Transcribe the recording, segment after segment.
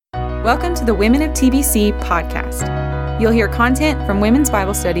Welcome to the Women of TBC podcast. You'll hear content from women's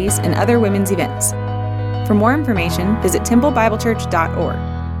Bible studies and other women's events. For more information, visit templebiblechurch.org.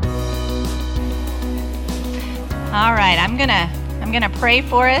 All right, I'm gonna pray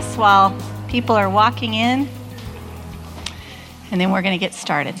for us while people are walking in, and then we're gonna get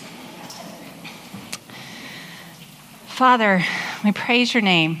started. Father, we praise your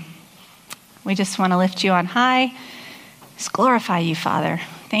name. We just want to lift you on high, just glorify you, Father.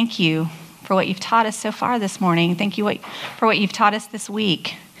 Thank you for what you've taught us so far this morning. Thank you for what you've taught us this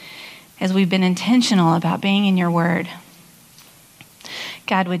week as we've been intentional about being in your word.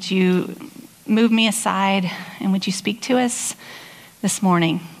 God, would you move me aside and would you speak to us this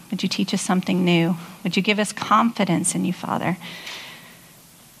morning? Would you teach us something new? Would you give us confidence in you, Father?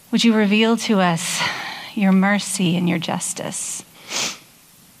 Would you reveal to us your mercy and your justice?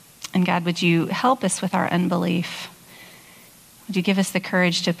 And God, would you help us with our unbelief? Would you give us the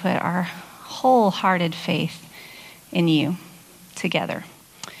courage to put our wholehearted faith in you together?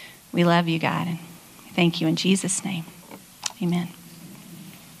 We love you, God, and thank you in Jesus' name. Amen.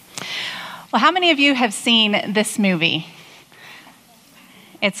 Well, how many of you have seen this movie?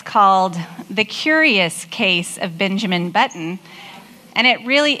 It's called The Curious Case of Benjamin Button, and it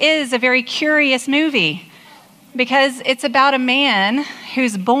really is a very curious movie because it's about a man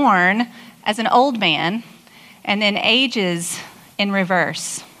who's born as an old man and then ages in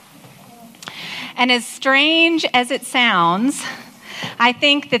reverse. And as strange as it sounds, I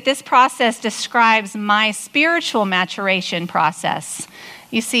think that this process describes my spiritual maturation process.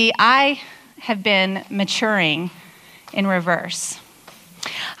 You see, I have been maturing in reverse.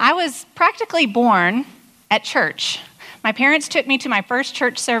 I was practically born at church. My parents took me to my first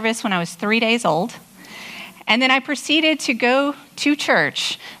church service when I was 3 days old. And then I proceeded to go to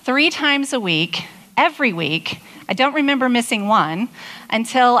church 3 times a week, every week. I don't remember missing one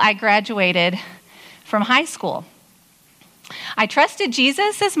until I graduated from high school. I trusted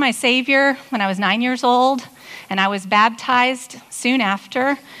Jesus as my Savior when I was 9 years old, and I was baptized soon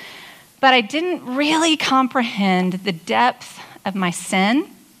after. But I didn't really comprehend the depth of my sin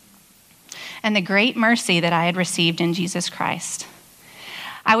and the great mercy that I had received in Jesus Christ.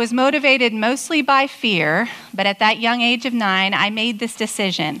 I was motivated mostly by fear, but at that young age of 9, I made this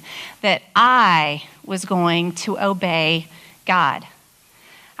decision that I was going to obey God.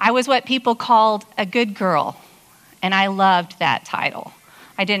 I was what people called a good girl, and I loved that title.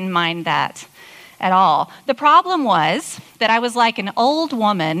 I didn't mind that at all. The problem was that I was like an old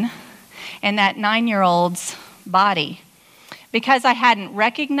woman in that 9-year-old's body because I hadn't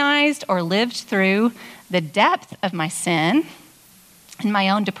recognized or lived through the depth of my sin and my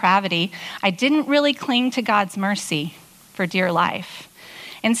own depravity. I didn't really cling to God's mercy for dear life.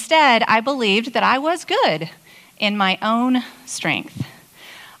 Instead, I believed that I was good in my own strength.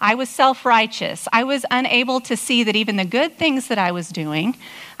 I was self-righteous. I was unable to see that even the good things that I was doing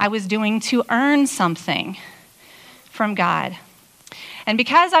to earn something from God. And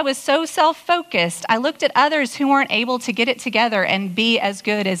because I was so self-focused, I looked at others who weren't able to get it together and be as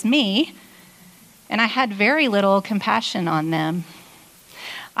good as me, and I had very little compassion on them.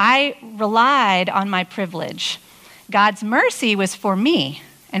 I relied on my privilege. God's mercy was for me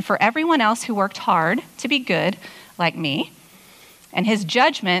and for everyone else who worked hard to be good like me, and his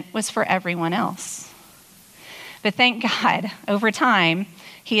judgment was for everyone else. But thank God, over time,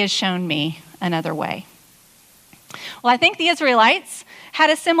 he has shown me another way. Well, I think the Israelites had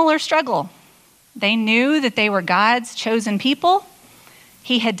a similar struggle. They knew that they were God's chosen people.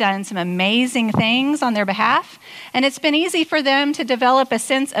 He had done some amazing things on their behalf, and it's been easy for them to develop a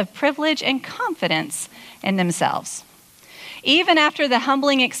sense of privilege and confidence in themselves. Even after the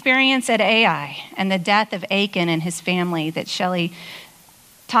humbling experience at Ai and the death of Achan and his family that Shelley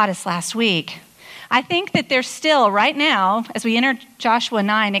taught us last week, I think that they're still, right now, as we enter Joshua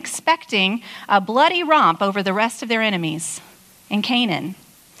 9, expecting a bloody romp over the rest of their enemies in Canaan.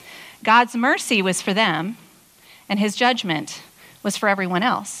 God's mercy was for them, and his judgment was for everyone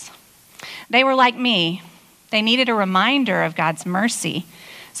else. They were like me. They needed a reminder of God's mercy.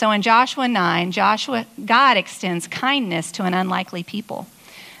 So in Joshua 9, God extends kindness to an unlikely people,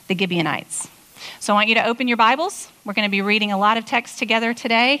 the Gibeonites. So I want you to open your Bibles. We're going to be reading a lot of text together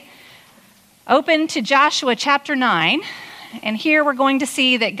today. Open to Joshua chapter 9, and here we're going to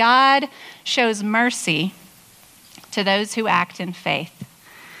see that God shows mercy to those who act in faith.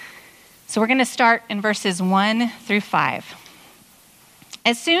 So we're going to start in verses 1 through 5.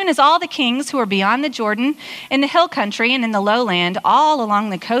 As soon as all the kings who were beyond the Jordan, in the hill country and in the lowland, all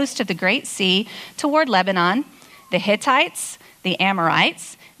along the coast of the Great Sea toward Lebanon, the Hittites, the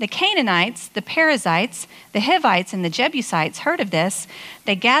Amorites, the Canaanites, the Perizzites, the Hivites, and the Jebusites heard of this.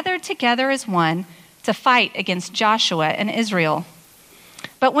 They gathered together as one to fight against Joshua and Israel.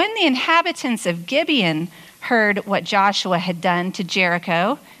 But when the inhabitants of Gibeon heard what Joshua had done to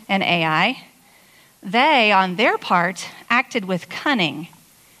Jericho and Ai, they, on their part, acted with cunning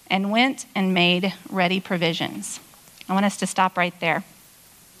and went and made ready provisions. I want us to stop right there.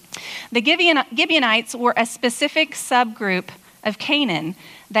 The Gibeonites were a specific subgroup of Canaan.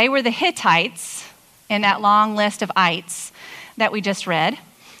 They were the Hittites in that long list of ites that we just read.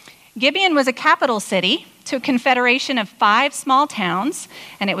 Gibeon was a capital city to a confederation of 5 small towns,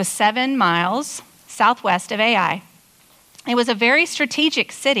 and it was 7 miles southwest of Ai. It was a very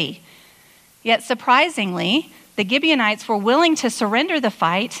strategic city, yet surprisingly, the Gibeonites were willing to surrender the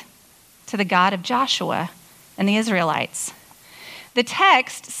fight to the God of Joshua and the Israelites. The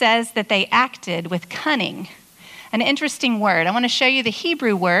text says that they acted with cunning, an interesting word. I want to show you the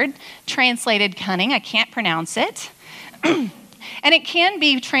Hebrew word translated cunning. I can't pronounce it. And it can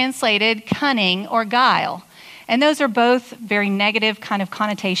be translated cunning or guile. And those are both very negative kind of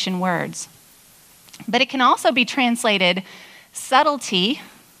connotation words. But it can also be translated subtlety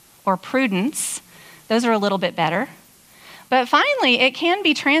or prudence. Those are a little bit better. But finally, it can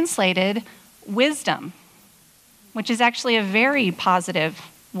be translated wisdom, which is actually a very positive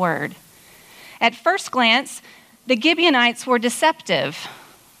word. At first glance, the Gibeonites were deceptive.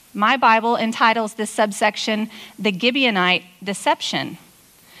 My Bible entitles this subsection, The Gibeonite Deception.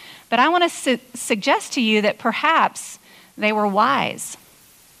 But I want to suggest to you that perhaps they were wise.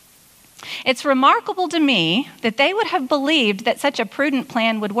 It's remarkable to me that they would have believed that such a prudent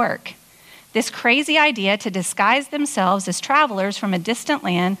plan would work. This crazy idea to disguise themselves as travelers from a distant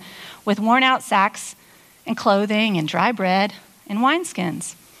land with worn-out sacks and clothing and dry bread and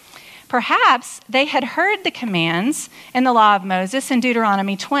wineskins. Perhaps they had heard the commands in the law of Moses in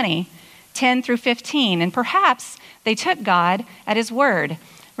Deuteronomy 20, 10 through 15, and perhaps they took God at his word.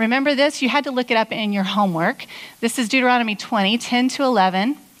 Remember this? You had to look it up in your homework. This is Deuteronomy 20, 10 to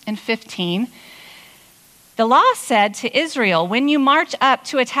 11 and 15. The law said to Israel, when you march up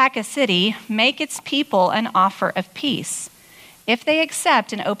to attack a city, make its people an offer of peace. If they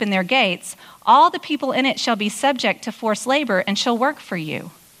accept and open their gates, all the people in it shall be subject to forced labor and shall work for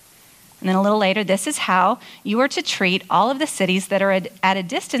you. And then a little later, this is how you are to treat all of the cities that are at a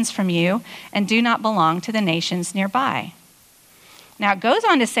distance from you and do not belong to the nations nearby. Now it goes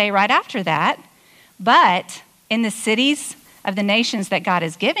on to say right after that, but in the cities of the nations that God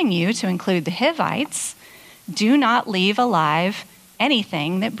is giving you, to include the Hivites, do not leave alive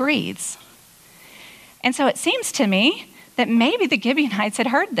anything that breathes. And so it seems to me that maybe the Gibeonites had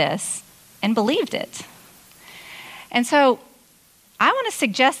heard this and believed it. And so I want to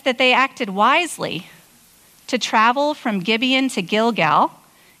suggest that they acted wisely to travel from Gibeon to Gilgal,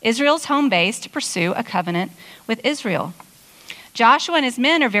 Israel's home base, to pursue a covenant with Israel. Joshua and his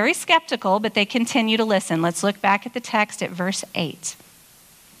men are very skeptical, but they continue to listen. Let's look back at the text at verse 8.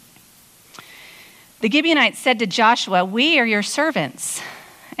 The Gibeonites said to Joshua, we are your servants.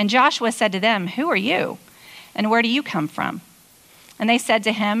 And Joshua said to them, who are you? And where do you come from? And they said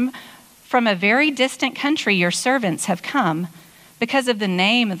to him, from a very distant country your servants have come, because of the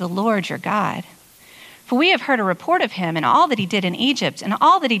name of the Lord your God. For we have heard a report of him and all that he did in Egypt, and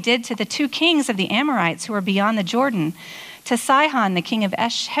all that he did to the 2 kings of the Amorites who are beyond the Jordan, to Sihon the king of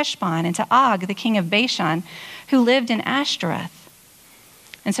Heshbon, and to Og the king of Bashan, who lived in Ashtaroth.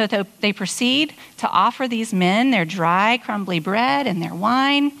 And so they proceed to offer these men their dry, crumbly bread and their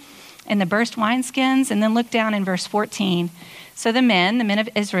wine and the burst wineskins. And then look down in verse 14. So the men of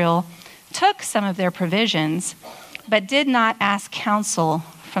Israel, took some of their provisions, but did not ask counsel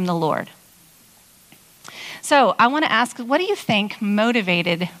from the Lord. So I want to ask, what do you think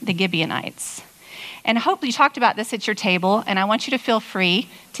motivated the Gibeonites? And I hope you talked about this at your table, and I want you to feel free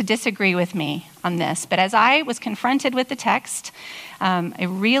to disagree with me on this. But as I was confronted with the text, I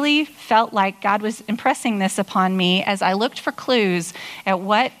really felt like God was impressing this upon me as I looked for clues at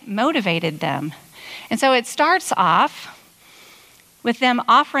what motivated them. And so it starts off with them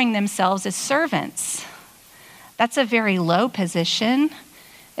offering themselves as servants. That's a very low position.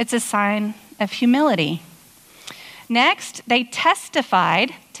 It's a sign of humility. Next, they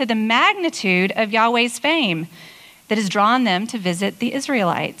testified to the magnitude of Yahweh's fame that has drawn them to visit the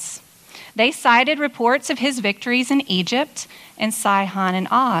Israelites. They cited reports of his victories in Egypt and Sihon and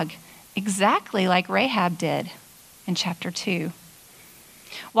Og, exactly like Rahab did in chapter 2.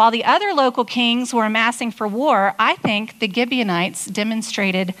 While the other local kings were amassing for war, I think the Gibeonites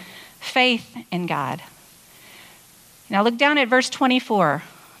demonstrated faith in God. Now look down at verse 24.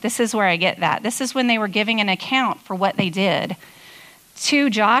 This is where I get that. This is when they were giving an account for what they did to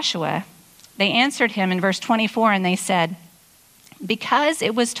Joshua, they answered him in verse 24, and they said, "Because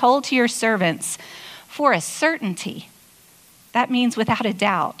it was told to your servants for a certainty," that means without a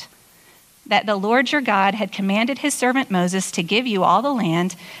doubt, "that the Lord your God had commanded his servant Moses to give you all the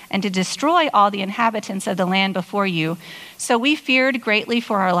land and to destroy all the inhabitants of the land before you. So we feared greatly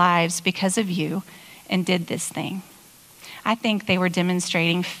for our lives because of you and did this thing." I think they were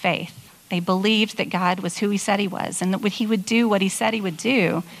demonstrating faith. They believed that God was who he said he was and that he would do what he said he would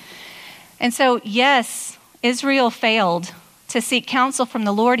do. And so, yes, Israel failed to seek counsel from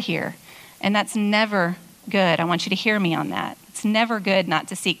the Lord here, and that's never good. I want you to hear me on that. It's never good not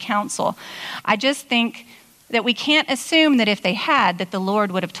to seek counsel. I just think that we can't assume that if they had, that the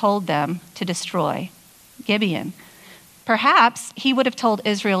Lord would have told them to destroy Gibeon. Perhaps he would have told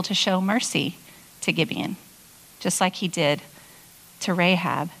Israel to show mercy to Gibeon, just like he did to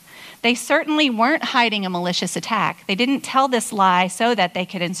Rahab. They certainly weren't hiding a malicious attack. They didn't tell this lie so that they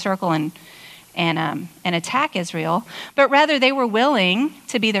could encircle and attack Israel, but rather they were willing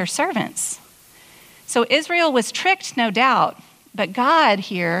to be their servants. So Israel was tricked, no doubt, but God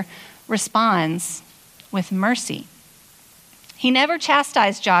here responds with mercy. He never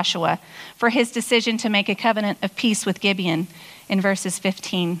chastised Joshua for his decision to make a covenant of peace with Gibeon in verses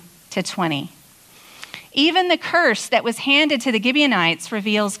 15 to 20. Even the curse that was handed to the Gibeonites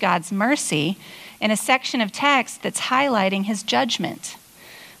reveals God's mercy in a section of text that's highlighting his judgment.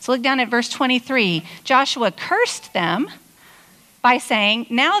 So look down at verse 23. Joshua cursed them by saying,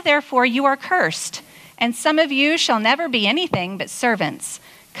 "Now therefore you are cursed, and some of you shall never be anything but servants,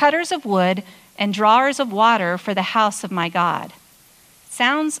 cutters of wood and drawers of water for the house of my God."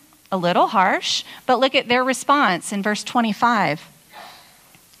 Sounds a little harsh, but look at their response in verse 25.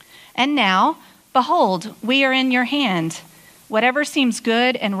 "And now, behold, we are in your hand. Whatever seems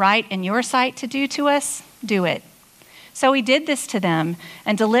good and right in your sight to do to us, do it." So he did this to them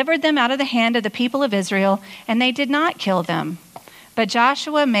and delivered them out of the hand of the people of Israel, and they did not kill them. But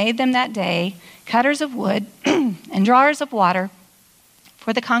Joshua made them that day cutters of wood and drawers of water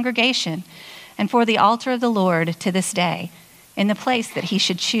for the congregation and for the altar of the Lord to this day, in the place that he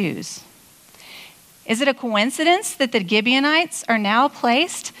should choose. Is it a coincidence that the Gibeonites are now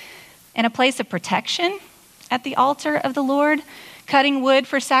placed in a place of protection at the altar of the Lord, cutting wood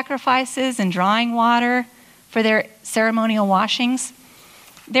for sacrifices and drawing water for their ceremonial washings?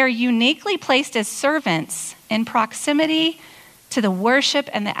 They're uniquely placed as servants in proximity to the worship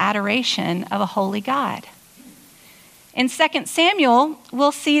and the adoration of a holy God. In 2 Samuel,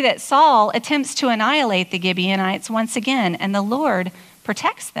 we'll see that Saul attempts to annihilate the Gibeonites once again, and the Lord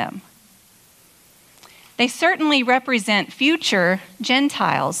protects them. They certainly represent future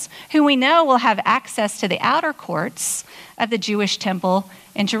Gentiles who we know will have access to the outer courts of the Jewish temple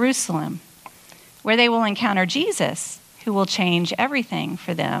in Jerusalem, where they will encounter Jesus, who will change everything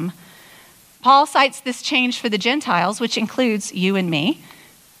for them. Paul cites this change for the Gentiles, which includes you and me,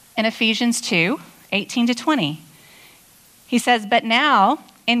 in Ephesians 2:18 to 20. He says, "But now,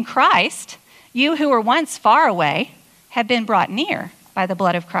 in Christ, you who were once far away have been brought near by the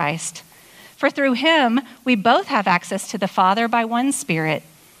blood of Christ. For through him, we both have access to the Father by one Spirit.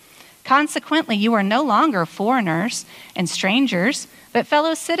 Consequently, you are no longer foreigners and strangers, but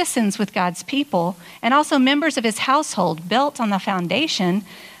fellow citizens with God's people, and also members of his household, built on the foundation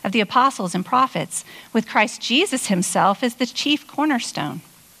of the apostles and prophets, with Christ Jesus himself as the chief cornerstone.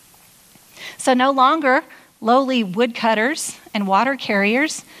 So no longer lowly woodcutters and water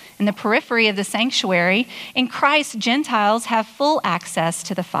carriers in the periphery of the sanctuary. In Christ, Gentiles have full access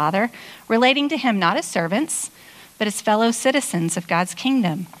to the Father, relating to him not as servants, but as fellow citizens of God's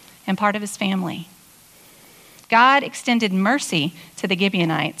kingdom and part of his family." God extended mercy to the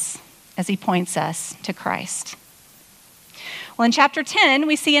Gibeonites as he points us to Christ. Well, in chapter 10,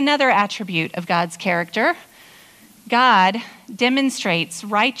 we see another attribute of God's character. God demonstrates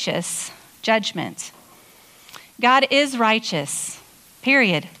righteous judgment. God is righteous,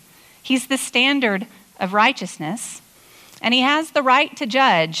 period. He's the standard of righteousness, and he has the right to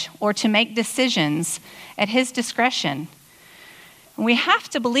judge or to make decisions at his discretion. We have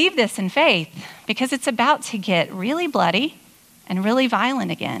to believe this in faith because it's about to get really bloody and really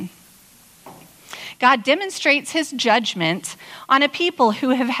violent again. God demonstrates his judgment on a people who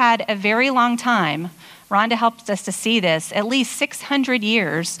have had a very long time. Rhonda helped us to see this, at least 600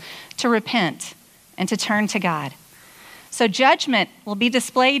 years to repent and to turn to God. So judgment will be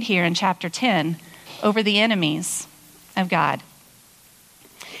displayed here in chapter 10 over the enemies of God.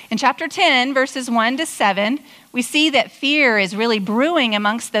 In chapter 10, verses 1 to 7, we see that fear is really brewing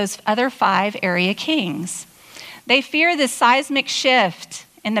amongst those other 5 area kings. They fear this seismic shift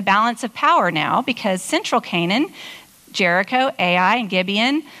in the balance of power now because central Canaan, Jericho, Ai, and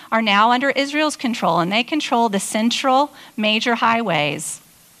Gibeon are now under Israel's control, and they control the central major highways.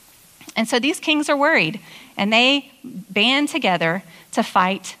 And so these kings are worried, and they band together to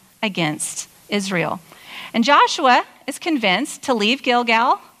fight against Israel. And Joshua is convinced to leave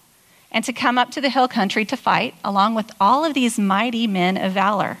Gilgal and to come up to the hill country to fight, along with all of these mighty men of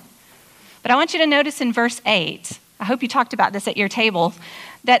valor. But I want you to notice in verse 8, I hope you talked about this at your table,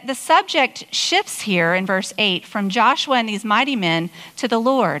 that the subject shifts here in verse 8 from Joshua and these mighty men to the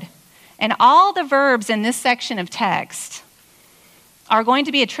Lord. And all the verbs in this section of text are going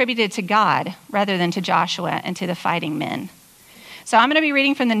to be attributed to God rather than to Joshua and to the fighting men. So I'm going to be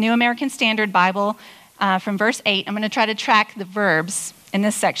reading from the New American Standard Bible from verse 8. I'm going to try to track the verbs in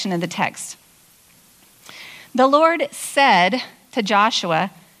this section of the text. The Lord said to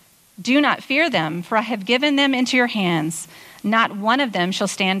Joshua, "Do not fear them, for I have given them into your hands. Not one of them shall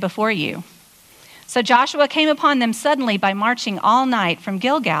stand before you." So Joshua came upon them suddenly by marching all night from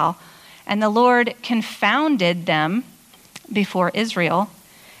Gilgal, and the Lord confounded them before Israel,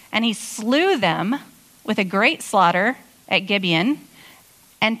 and he slew them with a great slaughter at Gibeon,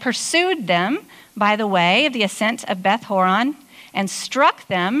 and pursued them by the way of the ascent of Beth Horon, and struck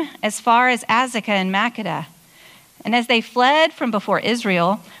them as far as Azekah and Makkedah. And as they fled from before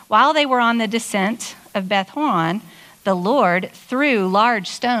Israel, while they were on the descent of Beth Horon, the Lord threw large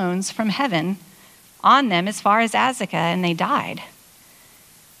stones from heaven on them as far as Azekah, and they died.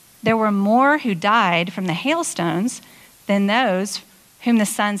 There were more who died from the hailstones than those whom the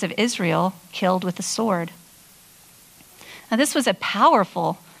sons of Israel killed with the sword. Now, this was a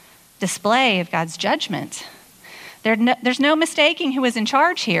powerful display of God's judgment. There's no mistaking who was in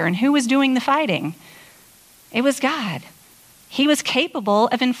charge here and who was doing the fighting. It was God. He was capable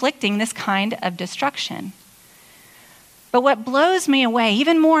of inflicting this kind of destruction. But what blows me away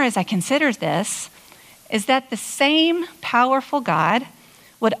even more as I consider this is that the same powerful God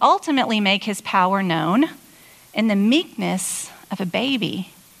would ultimately make his power known in the meekness of a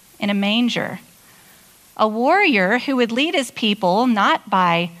baby in a manger. A warrior who would lead his people not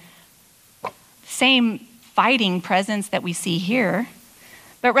by the same fighting presence that we see here,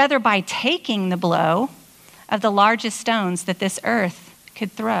 but rather by taking the blow of the largest stones that this earth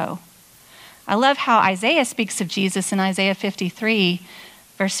could throw. I love how Isaiah speaks of Jesus in Isaiah 53,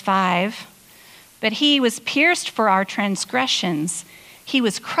 verse 5. But he was pierced for our transgressions. He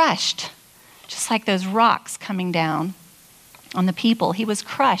was crushed, just like those rocks coming down on the people. He was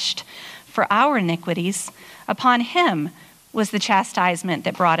crushed for our iniquities. Upon him was the chastisement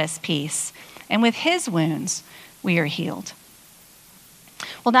that brought us peace. And with his wounds, we are healed.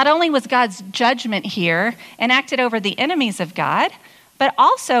 Well, not only was God's judgment here enacted over the enemies of God, but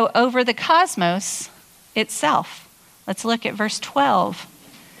also over the cosmos itself. Let's look at verse 12.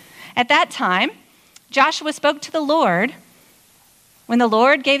 At that time, Joshua spoke to the Lord when the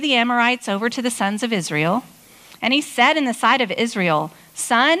Lord gave the Amorites over to the sons of Israel. And he said in the sight of Israel,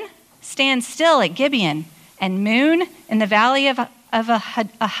 "Sun, stand still at Gibeon, and moon in the valley of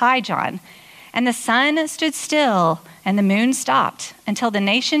Ahijah." And the sun stood still, and the moon stopped, until the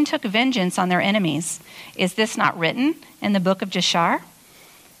nation took vengeance on their enemies. Is this not written in the book of Jashar?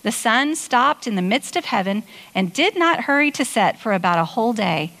 The sun stopped in the midst of heaven and did not hurry to set for about a whole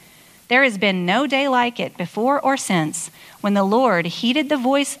day. There has been no day like it before or since, when the Lord heeded the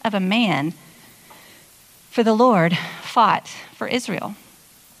voice of a man, for the Lord fought for Israel.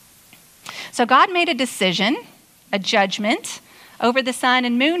 So God made a decision, a judgment, over the sun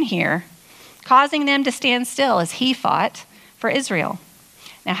and moon here, causing them to stand still as he fought for Israel.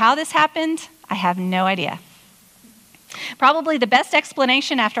 Now, how this happened, I have no idea. Probably the best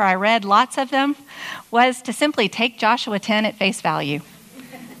explanation after I read lots of them was to simply take Joshua 10 at face value.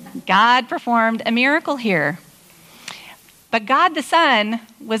 God performed a miracle here. But God the Son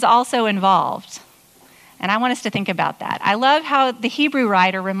was also involved. And I want us to think about that. I love how the Hebrew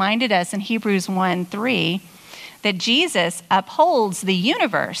writer reminded us in Hebrews 1:3 that Jesus upholds the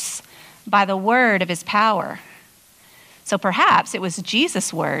universe by the word of his power. So perhaps it was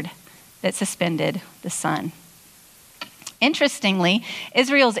Jesus' word that suspended the sun. Interestingly,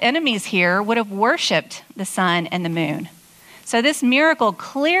 Israel's enemies here would have worshiped the sun and the moon. So this miracle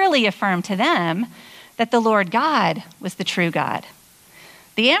clearly affirmed to them that the Lord God was the true God.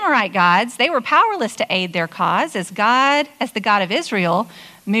 The Amorite gods, they were powerless to aid their cause as the God of Israel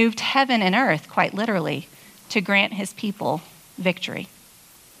moved heaven and earth, quite literally, to grant his people victory.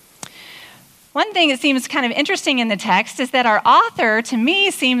 One thing that seems kind of interesting in the text is that our author, to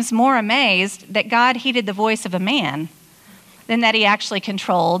me, seems more amazed that God heeded the voice of a man than that he actually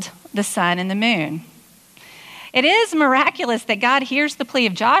controlled the sun and the moon. It is miraculous that God hears the plea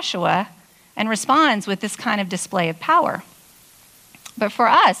of Joshua and responds with this kind of display of power. But for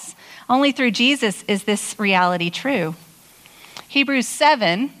us, only through Jesus is this reality true. Hebrews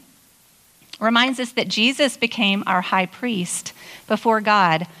 7 reminds us that Jesus became our high priest before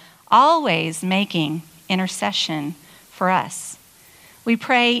God, always making intercession for us. We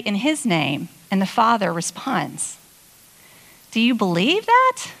pray in his name, and the Father responds. Do you believe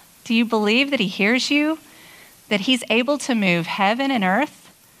that? Do you believe that he hears you? That he's able to move heaven and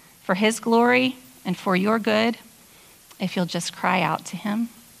earth for his glory and for your good if you'll just cry out to him?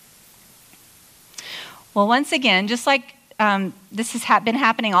 Well, once again, just like this has been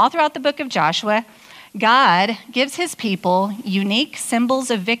happening all throughout the book of Joshua, God gives his people unique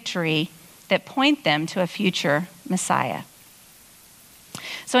symbols of victory that point them to a future Messiah.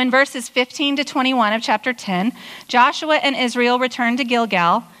 So in verses 15 to 21 of chapter 10, Joshua and Israel return to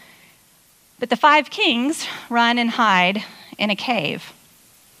Gilgal, but the 5 kings run and hide in a cave.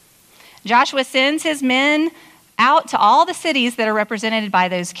 Joshua sends his men out to all the cities that are represented by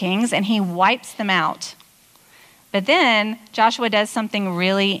those kings, and he wipes them out. But then Joshua does something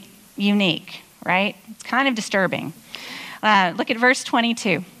really unique, right? It's kind of disturbing. Look at verse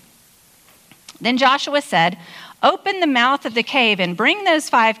 22. Then Joshua said, "Open the mouth of the cave and bring those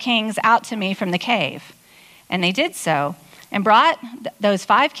 5 kings out to me from the cave." And they did so and brought those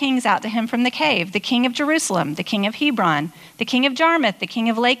 5 kings out to him from the cave, the king of Jerusalem, the king of Hebron, the king of Jarmuth, the king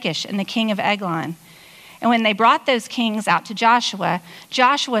of Lachish, and the king of Eglon. And when they brought those kings out to Joshua,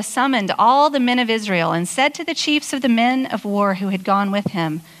 Joshua summoned all the men of Israel and said to the chiefs of the men of war who had gone with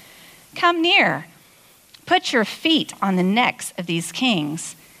him, "Come near, put your feet on the necks of these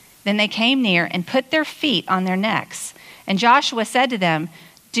kings." Then they came near and put their feet on their necks. And Joshua said to them,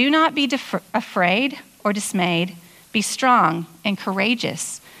 "Do not be afraid or dismayed. Be strong and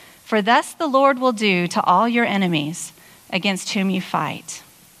courageous, for thus the Lord will do to all your enemies against whom you fight."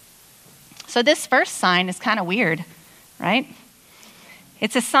 So this first sign is kind of weird, right?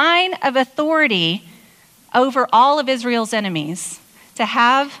 It's a sign of authority over all of Israel's enemies to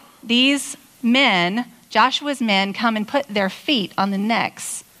have these men, Joshua's men, come and put their feet on the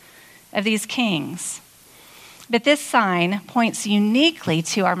necks of these kings. But this sign points uniquely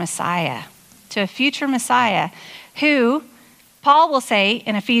to our Messiah, to a future Messiah who, Paul will say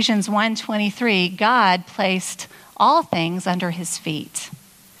in Ephesians 1:23, God placed all things under his feet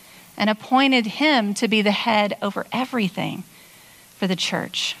and appointed him to be the head over everything for the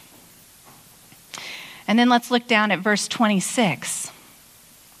church. And then let's look down at verse 26.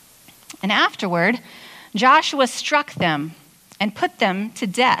 And afterward, Joshua struck them and put them to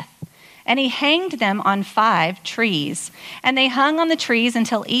death. And he hanged them on 5 trees, and they hung on the trees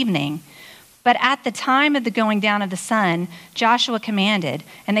until evening. But at the time of the going down of the sun, Joshua commanded,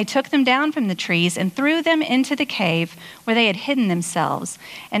 and they took them down from the trees and threw them into the cave where they had hidden themselves.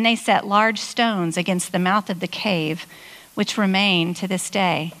 And they set large stones against the mouth of the cave, which remain to this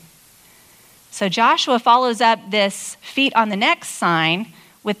day. So Joshua follows up this feet on the neck sign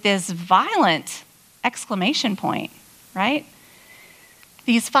with this violent exclamation point, right?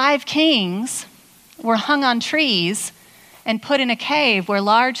 These 5 kings were hung on trees and put in a cave where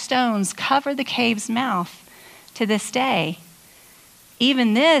large stones cover the cave's mouth to this day.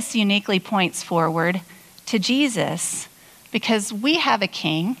 Even this uniquely points forward to Jesus, because we have a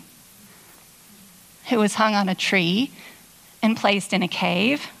king who was hung on a tree and placed in a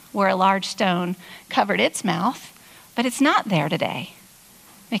cave where a large stone covered its mouth, but it's not there today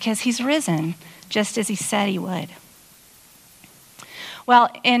because he's risen just as he said he would. Well,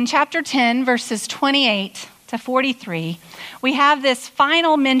 in chapter 10, verses 28 to 43, we have this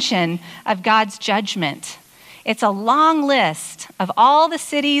final mention of God's judgment. It's a long list of all the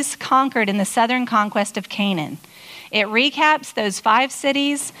cities conquered in the southern conquest of Canaan. It recaps those 5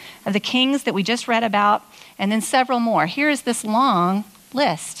 cities of the kings that we just read about, and then several more. Here's this long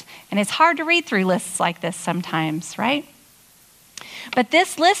list, and it's hard to read through lists like this sometimes, right? But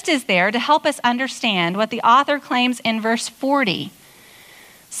this list is there to help us understand what the author claims in verse 40.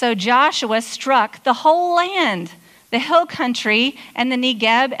 So Joshua struck the whole land, the hill country and the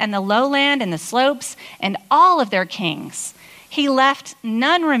Negeb and the lowland and the slopes and all of their kings. He left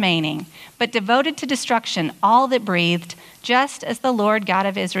none remaining, but devoted to destruction all that breathed, just as the Lord God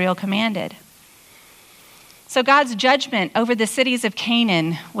of Israel commanded. So God's judgment over the cities of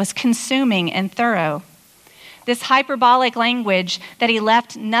Canaan was consuming and thorough. This hyperbolic language that he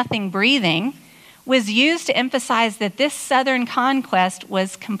left nothing breathing was used to emphasize that this southern conquest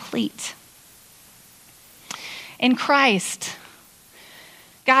was complete. In Christ,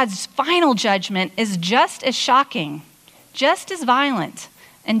 God's final judgment is just as shocking, just as violent,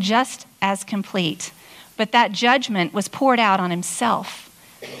 and just as complete. But that judgment was poured out on himself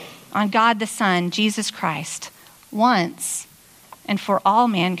on God the Son, Jesus Christ, once and for all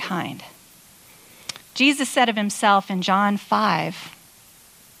mankind. Jesus said of himself in John 5,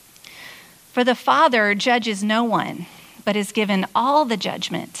 "For the Father judges no one, but has given all the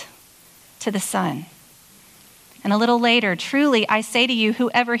judgment to the Son." And a little later, "Truly I say to you,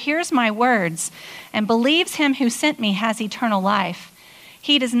 whoever hears my words and believes him who sent me has eternal life.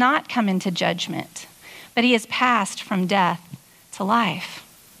 He does not come into judgment, but he has passed from death to life."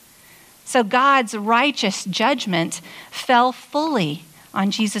 So God's righteous judgment fell fully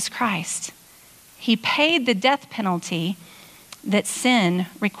on Jesus Christ. He paid the death penalty that sin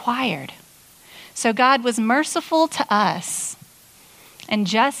required. So God was merciful to us and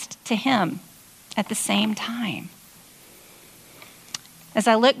just to him at the same time. As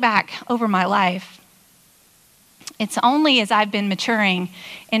I look back over my life, it's only as I've been maturing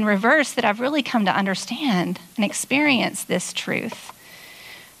in reverse that I've really come to understand and experience this truth.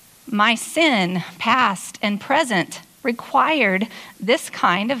 My sin, past and present, required this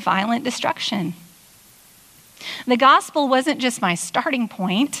kind of violent destruction. The gospel wasn't just my starting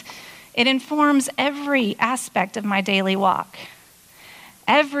point. It informs every aspect of my daily walk.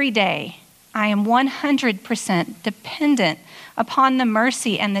 Every day, I am 100% dependent upon the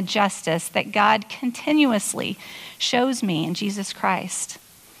mercy and the justice that God continuously shows me in Jesus Christ.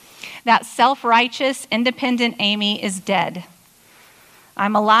 That self-righteous, independent Amy is dead.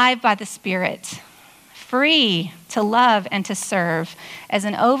 I'm alive by the Spirit, free to love and to serve as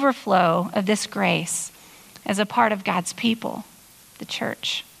an overflow of this grace as a part of God's people, the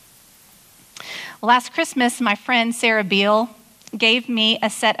church. Last Christmas, my friend Sarah Beal gave me a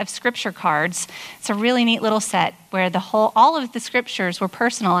set of scripture cards. It's a really neat little set where all of the scriptures were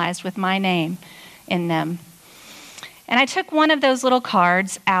personalized with my name in them. And I took one of those little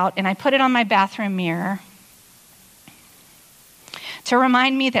cards out and I put it on my bathroom mirror to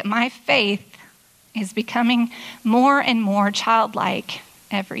remind me that my faith is becoming more and more childlike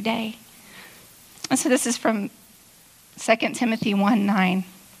every day. And so this is from 2 Timothy 1:9.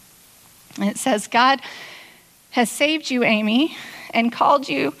 And it says, "God has saved you, Amy, and called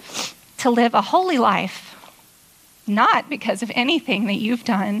you to live a holy life, not because of anything that you've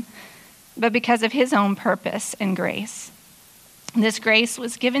done, but because of his own purpose and grace. This grace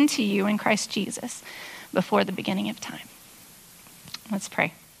was given to you in Christ Jesus before the beginning of time." Let's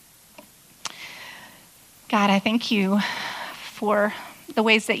pray. God, I thank you for the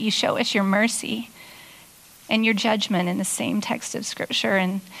ways that you show us your mercy and your judgment in the same text of Scripture,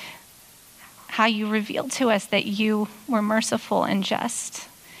 and how you revealed to us that you were merciful and just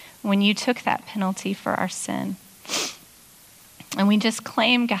when you took that penalty for our sin. And we just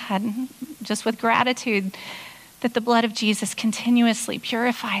claim, God, just with gratitude, that the blood of Jesus continuously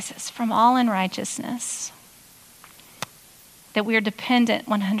purifies us from all unrighteousness, that we are dependent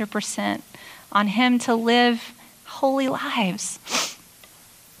 100% on him to live holy lives.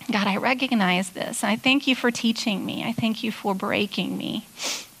 God, I recognize this. I thank you for teaching me. I thank you for breaking me.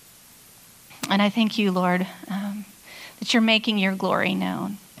 And I thank you, Lord, that you're making your glory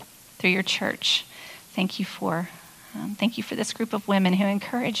known through your church. Thank you for this group of women who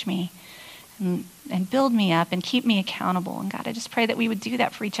encourage me and build me up and keep me accountable. And God, I just pray that we would do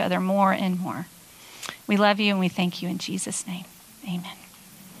that for each other more and more. We love you and we thank you in Jesus' name. Amen.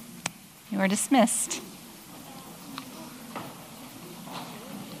 You are dismissed.